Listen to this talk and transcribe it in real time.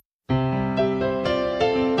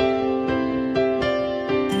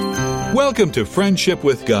Welcome to Friendship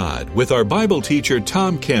with God with our Bible teacher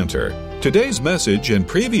Tom Cantor. Today's message and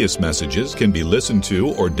previous messages can be listened to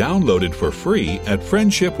or downloaded for free at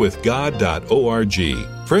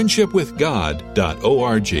friendshipwithgod.org.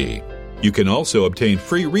 friendshipwithgod.org. You can also obtain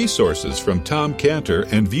free resources from Tom Cantor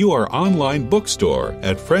and view our online bookstore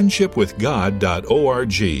at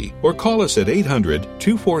friendshipwithgod.org or call us at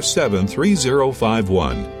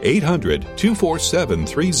 800-247-3051.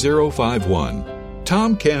 800-247-3051.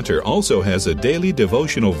 Tom Cantor also has a daily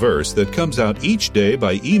devotional verse that comes out each day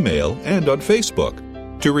by email and on Facebook.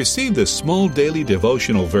 To receive the small daily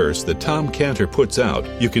devotional verse that Tom Cantor puts out,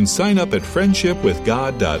 you can sign up at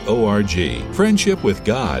friendshipwithgod.org,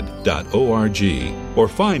 friendshipwithgod.org, or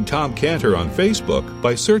find Tom Cantor on Facebook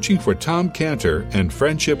by searching for Tom Cantor and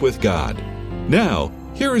Friendship with God. Now,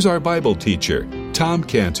 here is our Bible teacher, Tom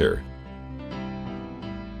Cantor.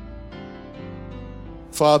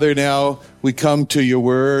 Father, now we come to your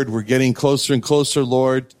word. We're getting closer and closer,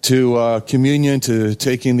 Lord, to communion, to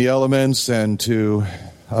taking the elements, and to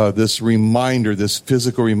this reminder, this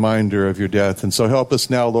physical reminder of your death. And so help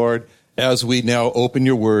us now, Lord, as we now open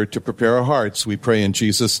your word to prepare our hearts. We pray in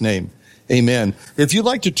Jesus' name. Amen. If you'd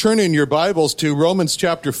like to turn in your Bibles to Romans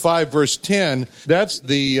chapter 5, verse 10, that's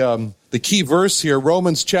the key verse here.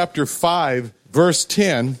 Romans chapter 5, verse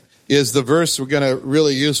 10. Is the verse we're going to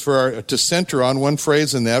really use to center on one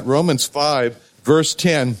phrase in that, Romans 5, verse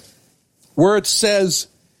 10, where it says,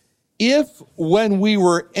 if when we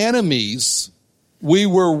were enemies, we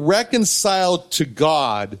were reconciled to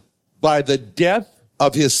God by the death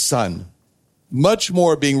of his Son, much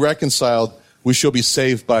more being reconciled, we shall be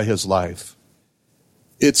saved by his life.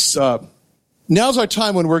 It's now's our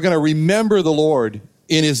time when we're going to remember the Lord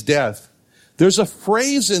in his death. There's a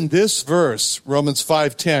phrase in this verse, Romans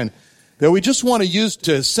 5:10, that we just want to use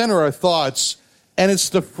to center our thoughts, and it's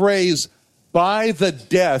the phrase, by the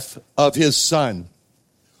death of his Son.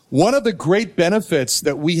 One of the great benefits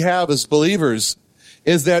that we have as believers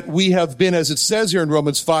is that we have been, as it says here in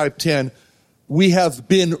Romans 5:10, we have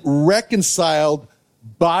been reconciled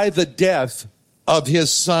by the death of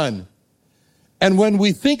his Son. And when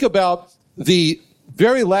we think about the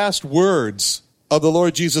very last words of the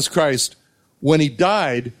Lord Jesus Christ, when he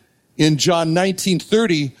died in John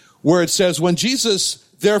 19:30, where it says, when Jesus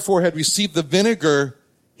therefore had received the vinegar,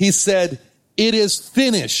 he said, it is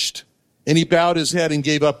finished. And he bowed his head and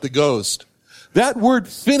gave up the ghost. That word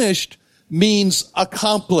finished means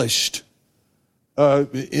accomplished. Or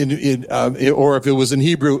if it was in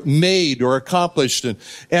Hebrew, made or accomplished.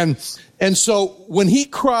 And so when he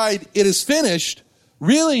cried, it is finished,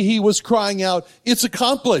 really he was crying out, it's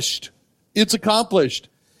accomplished. It's accomplished.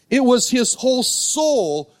 It was his whole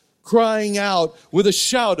soul crying out with a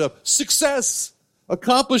shout of success,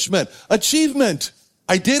 accomplishment, achievement.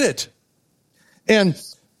 I did it. And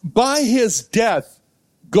by his death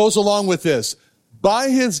goes along with this. By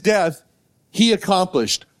his death, he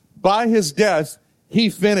accomplished. By his death, he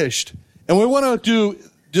finished. And what we want to do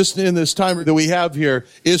just in this time that we have here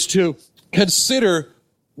is to consider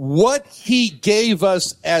what he gave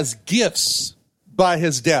us as gifts by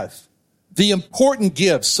his death. The important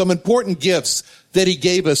gifts, some important gifts that he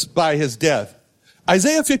gave us by his death.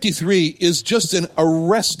 Isaiah 53 is just an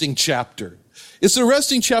arresting chapter. It's an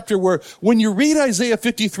arresting chapter where when you read Isaiah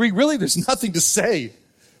 53, really there's nothing to say,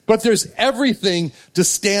 but there's everything to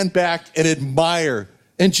stand back and admire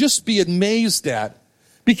and just be amazed at.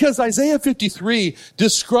 Because Isaiah 53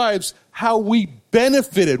 describes how we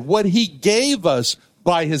benefited, what he gave us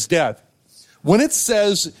by his death. When it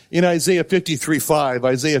says in Isaiah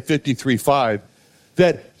 53:5,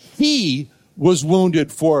 that he was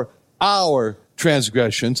wounded for our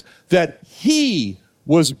transgressions, that he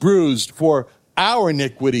was bruised for our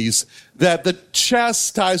iniquities, that the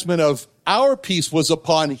chastisement of our peace was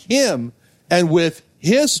upon him, and with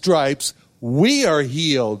his stripes we are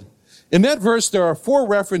healed. In that verse, there are 4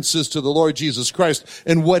 references to the Lord Jesus Christ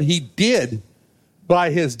and what he did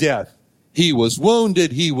by his death. He was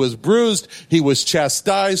wounded, he was bruised, he was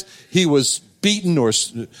chastised, he was beaten,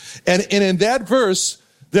 and in that verse,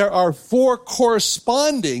 there are 4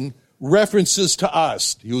 corresponding references to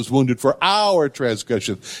us. He was wounded for our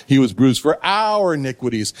transgressions. He was bruised for our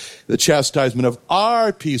iniquities. The chastisement of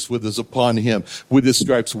our peace was upon him. With his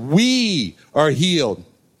stripes, we are healed.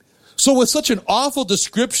 So with such an awful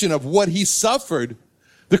description of what he suffered,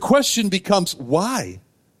 the question becomes, why?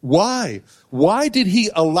 Why? Why did he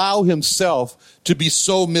allow himself to be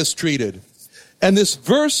so mistreated? And this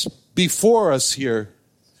verse before us here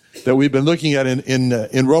that we've been looking at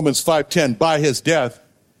in Romans 5:10, by his death,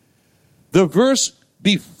 the verse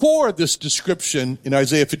before this description in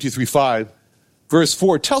Isaiah 53:5, verse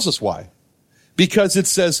 4 tells us why. because it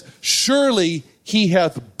says, surely he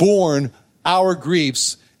hath borne our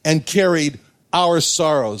griefs and carried our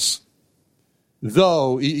sorrows.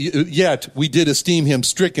 Though, yet we did esteem him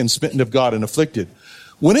stricken, smitten of God, and afflicted.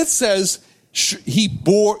 When it says,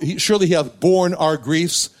 surely he hath borne our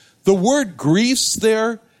griefs, the word griefs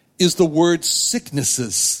there is the word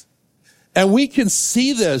sicknesses. And we can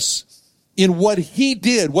see this in what he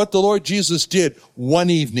did, what the Lord Jesus did one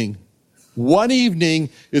evening. One evening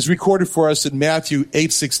is recorded for us in Matthew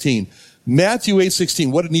 8:16. Matthew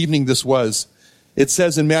 8:16, what an evening this was. It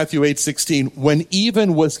says in Matthew 8:16, when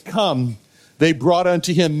even was come, they brought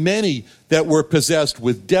unto him many that were possessed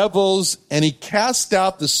with devils, and he cast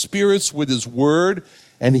out the spirits with his word,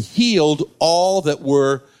 and healed all that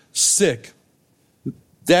were sick,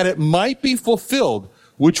 that it might be fulfilled,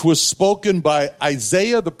 which was spoken by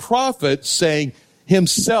Isaiah the prophet, saying,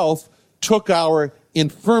 himself took our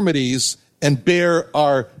infirmities and bare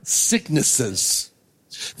our sicknesses.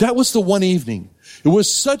 That was the one evening. It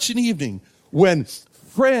was such an evening when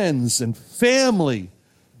friends and family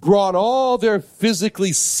brought all their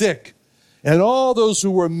physically sick and all those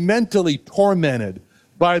who were mentally tormented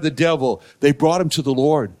by the devil. They brought him to the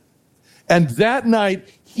Lord. And that night,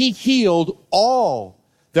 he healed all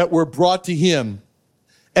that were brought to him.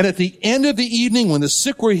 And at the end of the evening, when the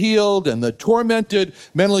sick were healed and the tormented,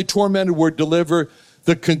 mentally tormented were delivered,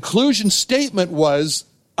 the conclusion statement was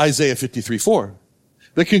Isaiah 53:4.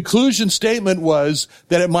 The conclusion statement was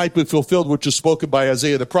that it might be fulfilled, which was spoken by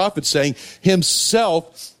Isaiah the prophet, saying,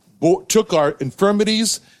 himself took our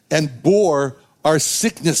infirmities and bore our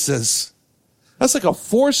sicknesses. That's like a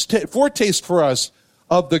foretaste for us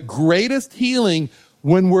of the greatest healing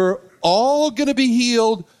when we're all going to be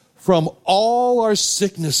healed from all our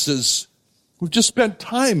sicknesses. We've just spent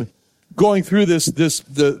time going through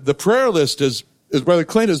the prayer list as Brother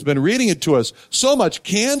Clint has been reading it to us. So much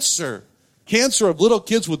cancer of little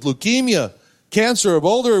kids with leukemia, cancer of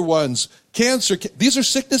older ones, cancer. These are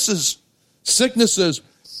sicknesses. Sicknesses.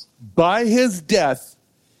 By his death,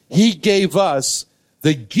 he gave us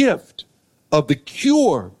the gift of the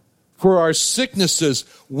cure for our sicknesses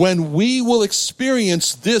when we will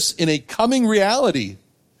experience this in a coming reality.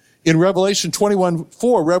 In Revelation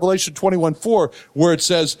 21:4, where it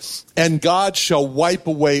says, and God shall wipe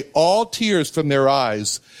away all tears from their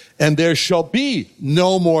eyes, and there shall be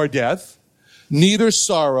no more death, neither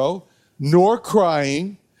sorrow, nor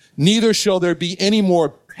crying, neither shall there be any more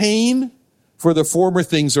pain, for the former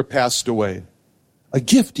things are passed away. A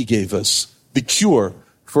gift he gave us, the cure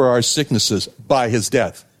for our sicknesses by his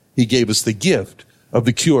death. He gave us the gift of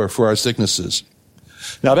the cure for our sicknesses.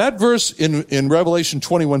 Now that verse in Revelation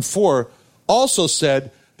 21:4 also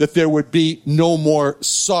said that there would be no more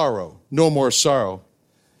sorrow, no more sorrow.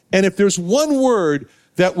 And if there's one word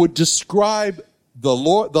that would describe the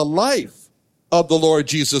life of the Lord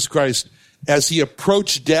Jesus Christ as he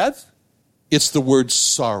approached death, it's the word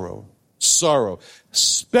sorrow. Sorrow.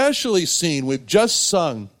 Especially seen, we've just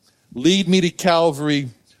sung, lead me to Calvary,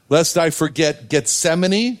 lest I forget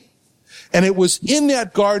Gethsemane. And it was in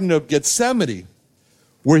that Garden of Gethsemane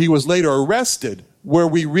where he was later arrested, where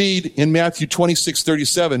we read in Matthew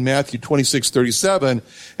 26:37,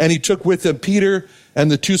 and he took with him Peter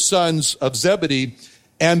and the two sons of Zebedee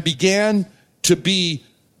and began to be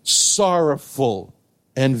sorrowful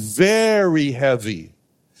and very heavy.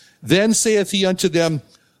 Then saith he unto them,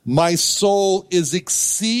 my soul is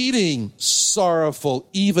exceeding sorrowful,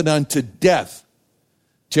 even unto death.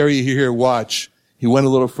 Tarry ye here, watch. He went a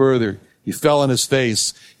little further. He fell on his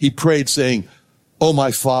face. He prayed, saying, O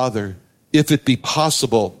my Father, if it be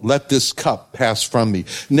possible, let this cup pass from me.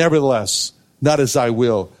 Nevertheless, not as I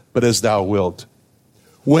will, but as thou wilt.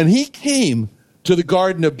 When he came to the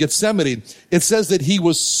Garden of Gethsemane, it says that he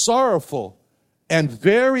was sorrowful and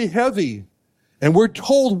very heavy. And we're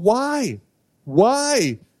told why.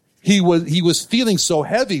 Why he was feeling so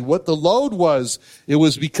heavy, what the load was. It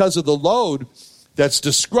was because of the load that's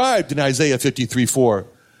described in Isaiah 53:4.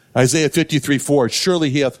 Isaiah 53:4,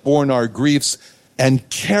 surely he hath borne our griefs and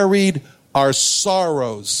carried our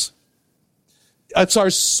sorrows. It's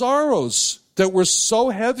our sorrows that were so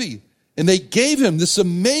heavy. And they gave him this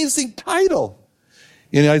amazing title.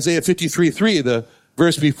 In Isaiah 53:3, the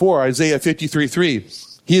verse before, Isaiah 53:3,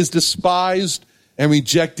 he is despised and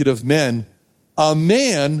rejected of men, a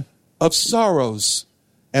man of sorrows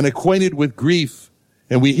and acquainted with grief.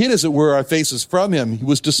 And we hid, as it were, our faces from him. He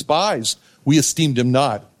was despised. We esteemed him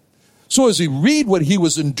not. So as we read what he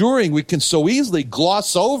was enduring, we can so easily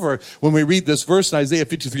gloss over when we read this verse in Isaiah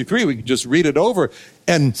 53:3. We can just read it over.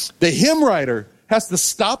 And the hymn writer has to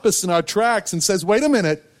stop us in our tracks and says, wait a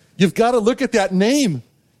minute, you've got to look at that name.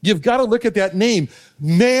 You've got to look at that name.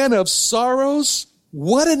 Man of sorrows.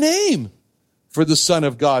 What a name for the Son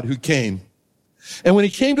of God who came. And when he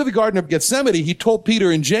came to the Garden of Gethsemane, he told Peter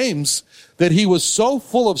and James that he was so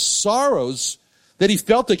full of sorrows that he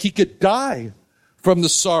felt like he could die from the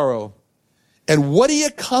sorrow. And what he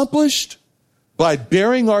accomplished by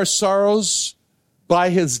bearing our sorrows by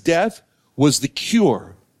his death was the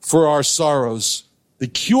cure for our sorrows. The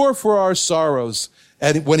cure for our sorrows.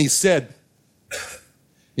 And when he said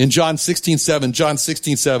in John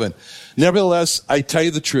 16:7, nevertheless, I tell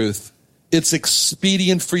you the truth, it's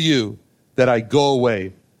expedient for you that I go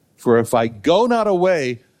away. For if I go not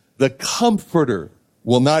away, the Comforter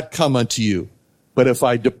will not come unto you. But if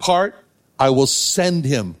I depart, I will send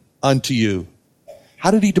him unto you.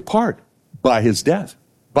 How did he depart? By his death.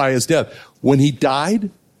 By his death. When he died,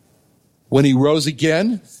 when he rose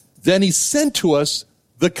again, then he sent to us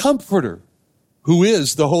the Comforter, who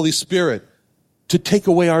is the Holy Spirit, to take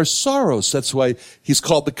away our sorrows. That's why he's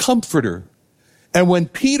called the Comforter. And when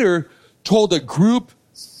Peter told a group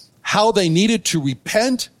how they needed to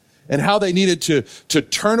repent and how they needed to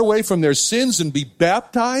turn away from their sins and be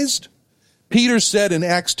baptized, Peter said in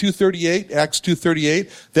Acts 2:38,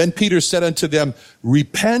 then Peter said unto them,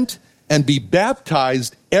 repent and be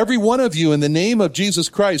baptized, every one of you, in the name of Jesus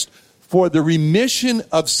Christ, for the remission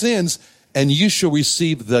of sins, and you shall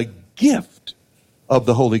receive the gift of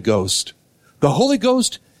the Holy Ghost. The Holy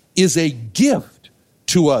Ghost is a gift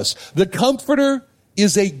to us. The Comforter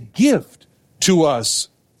is a gift to us.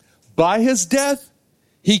 By his death,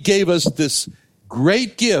 he gave us this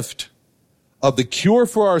great gift of the cure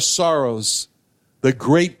for our sorrows, the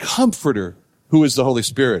great Comforter, who is the Holy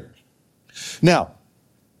Spirit. Now,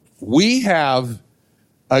 we have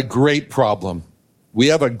a great problem. We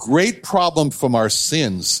have a great problem from our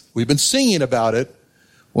sins. We've been singing about it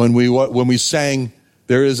when we sang,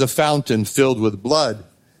 there is a fountain filled with blood.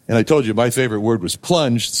 And I told you my favorite word was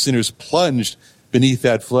plunged. Sinners plunged beneath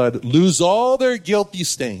that flood, lose all their guilty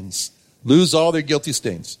stains. Lose all their guilty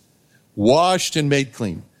stains. Washed and made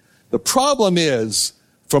clean. The problem is,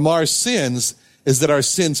 from our sins, is that our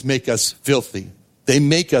sins make us filthy. They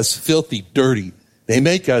make us filthy, dirty. They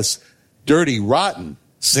make us dirty, rotten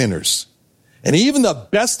sinners. And even the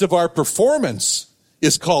best of our performance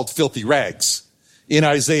is called filthy rags in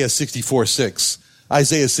Isaiah 64:6.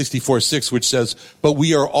 Isaiah 64:6, which says, but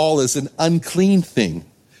we are all as an unclean thing,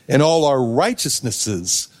 and all our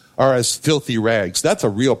righteousnesses are as filthy rags. That's a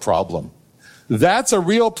real problem. That's a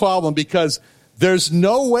real problem because there's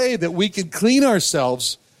no way that we can clean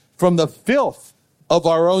ourselves from the filth of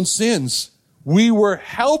our own sins. We were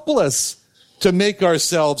helpless to make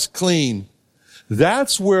ourselves clean.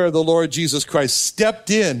 That's where the Lord Jesus Christ stepped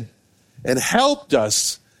in and helped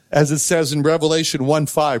us, as it says in Revelation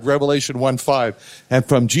 1:5, and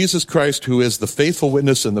from Jesus Christ, who is the faithful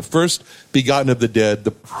witness and the first begotten of the dead,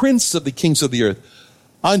 the prince of the kings of the earth,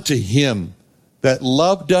 unto him that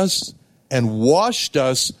loved us and washed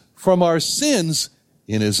us from our sins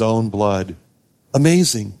in his own blood.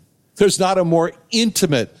 Amazing. There's not a more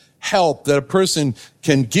intimate help that a person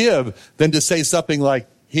can give than to say something like,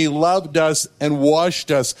 he loved us and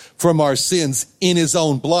washed us from our sins in his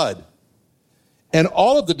own blood. And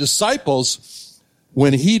all of the disciples,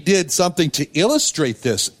 when he did something to illustrate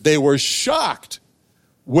this, they were shocked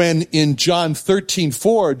when in John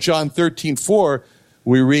 13:4,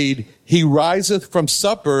 we read, he riseth from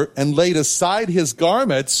supper and laid aside his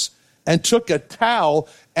garments and took a towel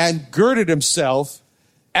and girded himself.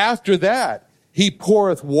 After that, he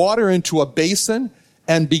poureth water into a basin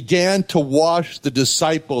and began to wash the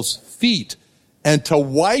disciples' feet and to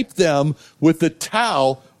wipe them with the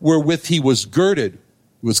towel wherewith he was girded,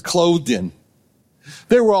 was clothed in.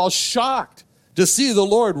 They were all shocked to see the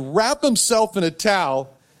Lord wrap himself in a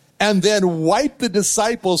towel and then wipe the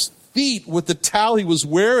disciples' feet with the towel he was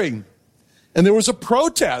wearing. And there was a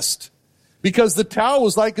protest because the towel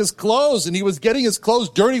was like his clothes and he was getting his clothes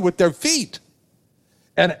dirty with their feet.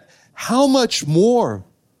 And how much more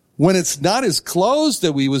when it's not his clothes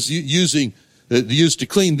that he was used to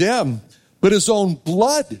clean them, but his own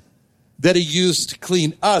blood that he used to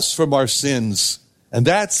clean us from our sins. And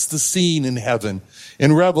that's the scene in heaven.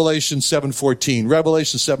 In Revelation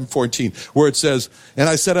 7:14, where it says, and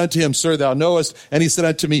I said unto him, Sir, thou knowest. And he said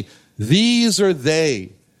unto me, these are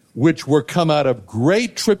they which were come out of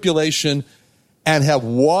great tribulation and have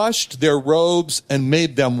washed their robes and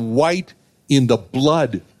made them white in the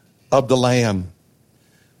blood of the Lamb.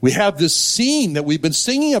 We have this scene that we've been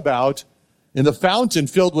singing about in the fountain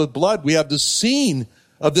filled with blood. We have the scene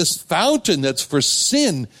of this fountain that's for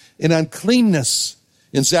sin and uncleanness.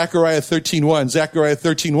 In Zechariah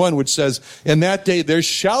 13:1, which says, in that day there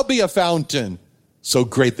shall be a fountain So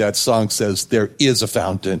great that song says, there is a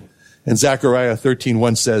fountain. And Zechariah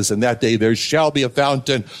 13:1 says, in that day there shall be a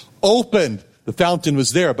fountain opened. The fountain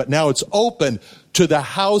was there, but now it's open to the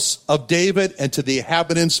house of David and to the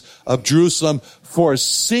inhabitants of Jerusalem for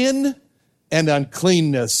sin and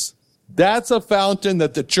uncleanness. That's a fountain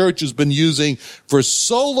that the church has been using for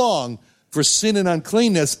so long for sin and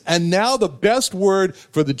uncleanness. And now the best word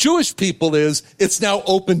for the Jewish people is it's now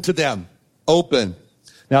open to them. Open.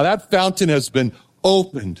 Now that fountain has been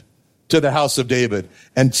opened to the house of David.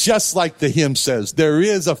 And just like the hymn says, there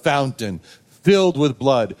is a fountain filled with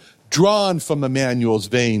blood, drawn from Emmanuel's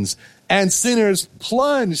veins, and sinners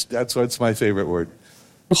plunged, that's what's my favorite word,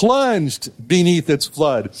 plunged beneath its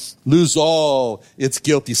flood, lose all its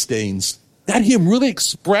guilty stains. That hymn really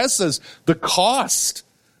expresses the cost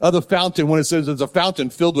of the fountain when it says there's a fountain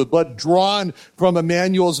filled with blood drawn from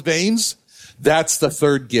Emmanuel's veins. That's the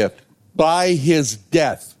third gift. By his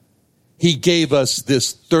death, he gave us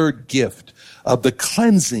this third gift of the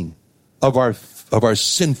cleansing of our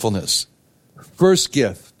sinfulness. First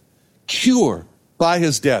gift, cure by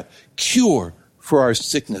his death, cure for our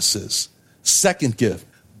sicknesses. Second gift,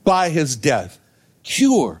 by his death,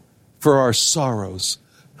 cure for our sorrows.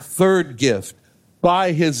 Third gift,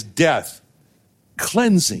 by his death,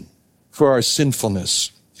 cleansing for our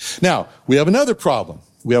sinfulness. Now, we have another problem.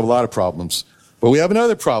 We have a lot of problems, but we have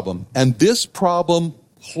another problem. And this problem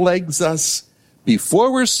plagues us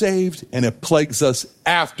before we're saved, and it plagues us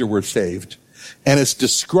after we're saved. And it's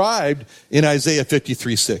described in Isaiah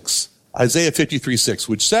 53:6. Isaiah 53:6,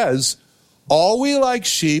 which says, all we like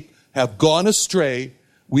sheep have gone astray.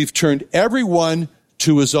 We've turned everyone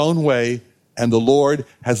to his own way, and the Lord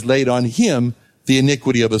has laid on him the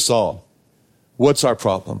iniquity of us all. What's our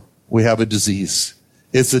problem? We have a disease.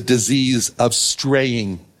 It's a disease of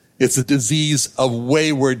straying. It's a disease of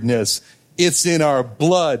waywardness. It's in our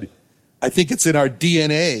blood. I think it's in our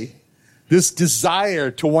DNA. This desire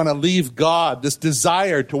to want to leave God, this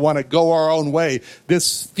desire to want to go our own way,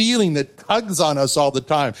 this feeling that tugs on us all the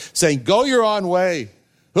time, saying, go your own way.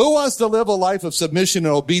 Who wants to live a life of submission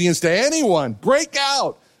and obedience to anyone? Break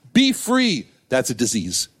out. Be free. That's a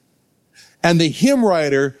disease. And the hymn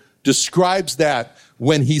writer describes that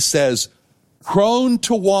when he says, prone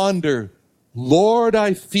to wander, Lord,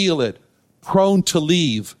 I feel it, prone to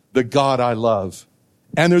leave the God I love.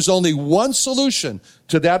 And there's only one solution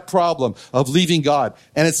to that problem of leaving God.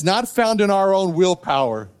 And it's not found in our own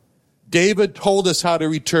willpower. David told us how to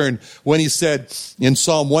return when he said in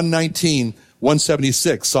Psalm 119,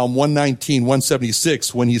 176, Psalm 119,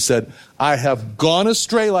 176, when he said, I have gone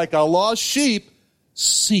astray like a lost sheep,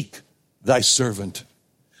 seek thy servant.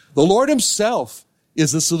 The Lord himself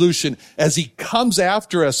is the solution as he comes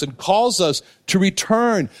after us and calls us to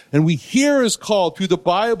return. And we hear his call through the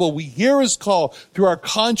Bible. We hear his call through our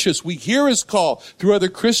conscience. We hear his call through other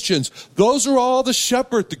Christians. Those are all the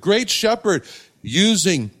shepherd, the great shepherd,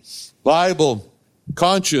 using Bible,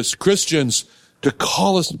 conscious Christians to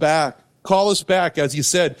call us back. Call us back, as he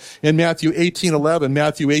said in Matthew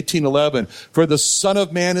 18:11, for the Son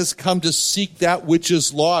of Man has come to seek that which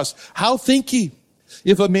is lost. How think ye?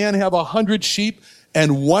 If a man have 100 sheep,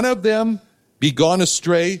 and one of them be gone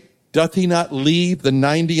astray, doth he not leave the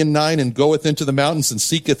 99 and goeth into the mountains and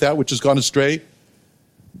seeketh that which is gone astray?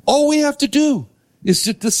 All we have to do is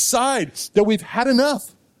to decide that we've had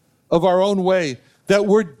enough of our own way, that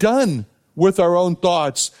we're done with our own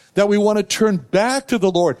thoughts, that we want to turn back to the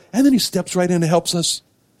Lord. And then he steps right in and helps us.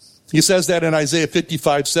 He says that in Isaiah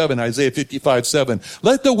 55:7.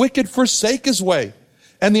 Let the wicked forsake his way,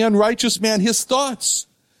 and the unrighteous man his thoughts.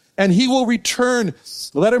 And he will return,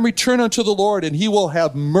 let him return unto the Lord, and he will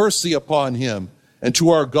have mercy upon him and to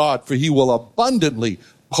our God, for he will abundantly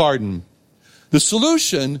pardon. The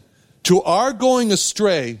solution to our going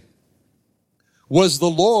astray was the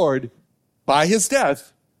Lord, by his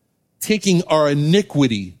death, taking our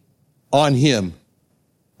iniquity on him.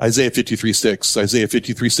 Isaiah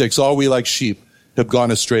 53:6, all we like sheep have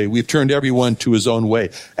gone astray. We've turned everyone to his own way.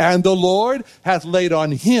 And the Lord hath laid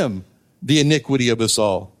on him the iniquity of us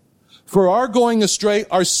all. For our going astray,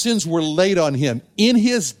 our sins were laid on him. In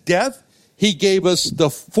his death, he gave us the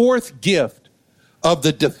fourth gift of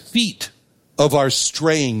the defeat of our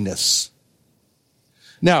strayingness.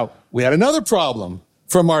 Now, we had another problem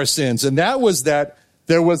from our sins, and that was that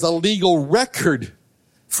there was a legal record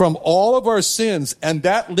from all of our sins, and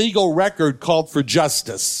that legal record called for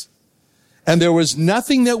justice. And there was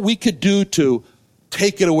nothing that we could do to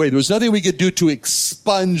take it away. There was nothing we could do to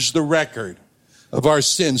expunge the record of our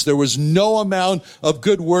sins. There was no amount of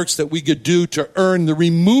good works that we could do to earn the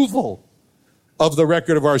removal of the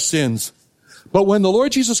record of our sins. But when the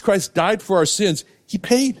Lord Jesus Christ died for our sins, he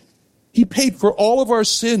paid. He paid for all of our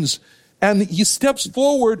sins, and he steps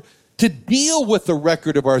forward to deal with the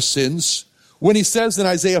record of our sins when he says in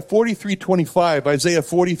Isaiah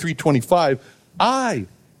 43:25, I,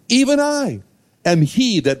 even I, am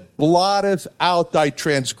he that blotteth out thy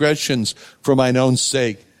transgressions for mine own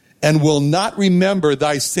sake, and will not remember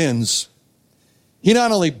thy sins. He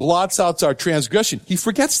not only blots out our transgression, he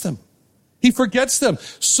forgets them. He forgets them,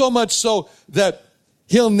 so much so that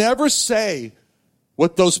he'll never say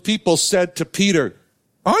what those people said to Peter.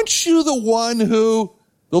 Aren't you the one who,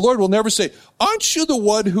 the Lord will never say, aren't you the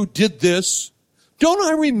one who did this? Don't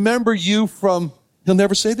I remember you from, he'll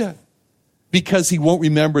never say that because he won't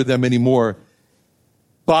remember them anymore.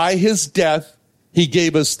 By his death, he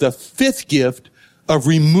gave us the fifth gift of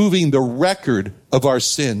removing the record of our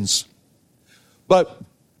sins. But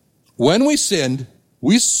when we sinned,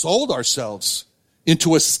 we sold ourselves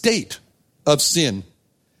into a state of sin.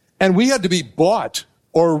 And we had to be bought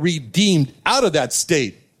or redeemed out of that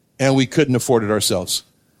state. And we couldn't afford it ourselves.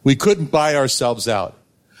 We couldn't buy ourselves out.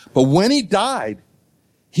 But when he died,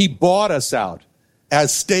 he bought us out,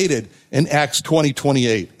 as stated in Acts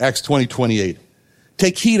 20:28.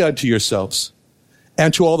 Take heed unto yourselves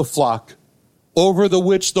and to all the flock, over the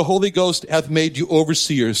which the Holy Ghost hath made you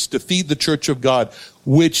overseers to feed the church of God,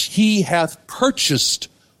 which he hath purchased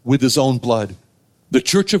with his own blood. The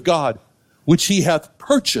church of God, which he hath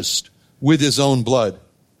purchased with his own blood.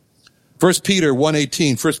 1 Peter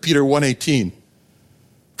 1:18.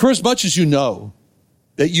 For as much as you know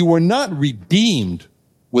that you were not redeemed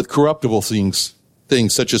with corruptible things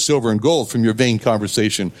such as silver and gold from your vain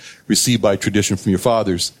conversation received by tradition from your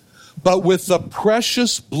fathers, but with the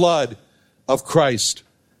precious blood of Christ,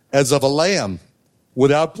 as of a lamb,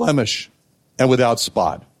 without blemish and without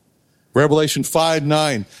spot. Revelation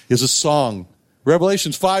 5:9 is a song.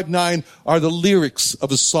 Revelations 5:9 are the lyrics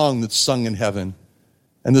of a song that's sung in heaven.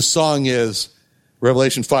 And the song is,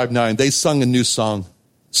 Revelation 5:9, they sung a new song,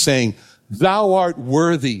 saying, Thou art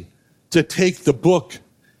worthy to take the book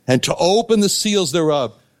and to open the seals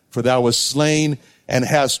thereof, for thou wast slain and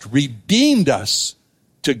hast redeemed us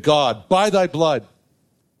to God by thy blood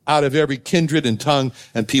out of every kindred and tongue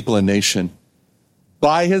and people and nation.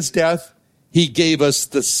 By his death, he gave us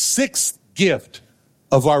the sixth gift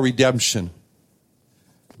of our redemption.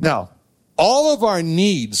 Now, all of our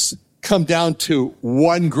needs come down to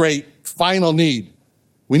one great final need.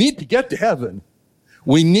 We need to get to heaven.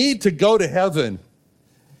 We need to go to heaven.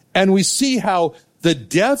 And we see how the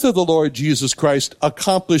death of the Lord Jesus Christ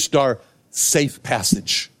accomplished our safe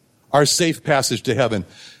passage to heaven.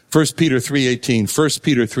 1 Peter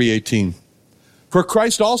 3:18. For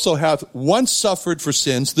Christ also hath once suffered for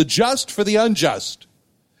sins, the just for the unjust,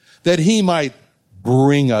 that he might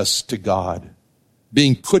bring us to God,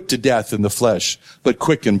 being put to death in the flesh, but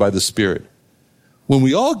quickened by the Spirit. When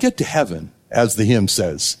we all get to heaven, as the hymn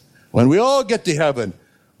says, when we all get to heaven,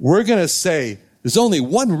 we're going to say there's only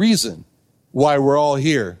one reason why we're all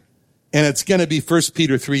here, and it's going to be 1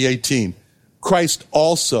 Peter 3:18. Christ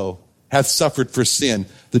also hath suffered for sin,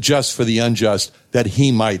 the just for the unjust, that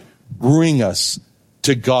he might bring us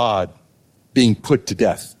to God, being put to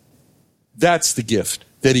death. That's the gift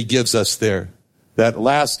that he gives us there. That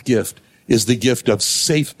last gift is the gift of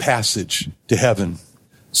safe passage to heaven.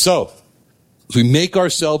 So, as we make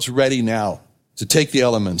ourselves ready now to take the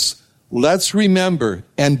elements, let's remember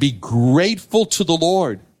and be grateful to the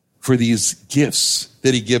Lord for these gifts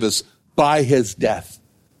that he gave us by his death.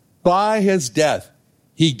 By his death,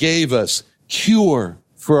 he gave us cure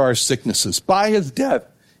for our sicknesses. By his death,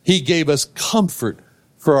 he gave us comfort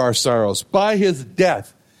for our sorrows. By his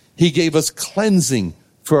death, he gave us cleansing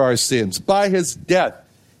for our sins. By his death,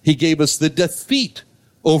 he gave us the defeat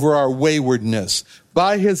over our waywardness.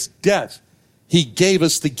 By his death, he gave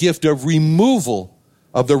us the gift of removal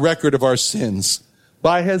of the record of our sins.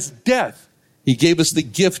 By his death, he gave us the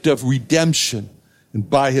gift of redemption. And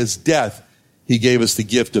by his death, he gave us the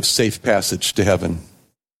gift of safe passage to heaven.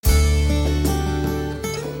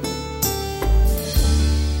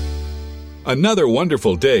 Another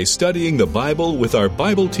wonderful day studying the Bible with our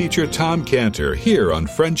Bible teacher Tom Cantor here on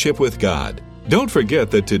Friendship with God. Don't forget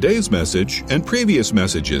that today's message and previous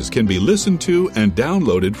messages can be listened to and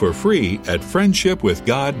downloaded for free at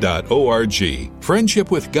friendshipwithgod.org.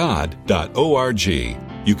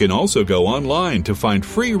 friendshipwithgod.org. You can also go online to find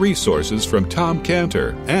free resources from Tom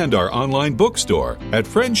Cantor and our online bookstore at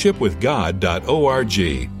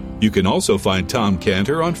friendshipwithgod.org. You can also find Tom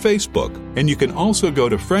Cantor on Facebook, and you can also go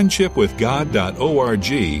to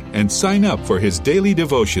friendshipwithgod.org and sign up for his daily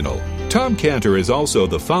devotional. Tom Cantor is also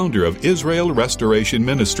the founder of Israel Restoration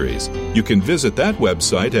Ministries. You can visit that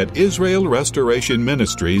website at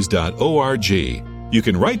israelrestorationministries.org. You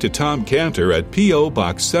can write to Tom Cantor at P.O.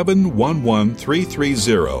 Box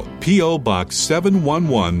 711330, P.O. Box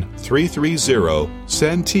 711330,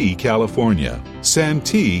 Santee, California.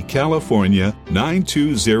 Santee, California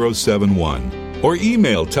 92071. Or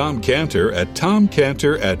email Tom Cantor at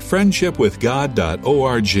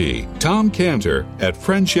tomcantor@friendshipwithgod.org. Tom Cantor at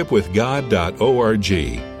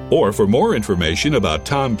friendshipwithgod.org. Or for more information about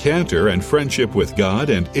Tom Cantor and Friendship with God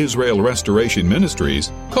and Israel Restoration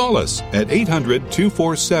Ministries, call us at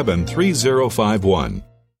 800-247-3051.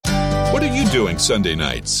 What are you doing Sunday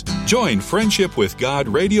nights? Join Friendship with God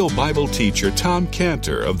radio Bible teacher Tom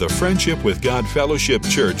Cantor of the Friendship with God Fellowship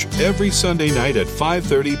Church every Sunday night at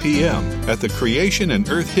 5:30 p.m. at the Creation and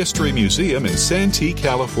Earth History Museum in Santee,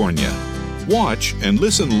 California. Watch and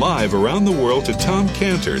listen live around the world to Tom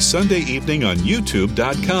Cantor Sunday evening on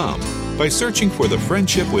YouTube.com by searching for the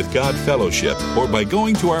Friendship with God Fellowship or by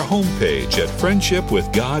going to our homepage at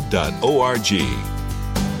friendshipwithgod.org.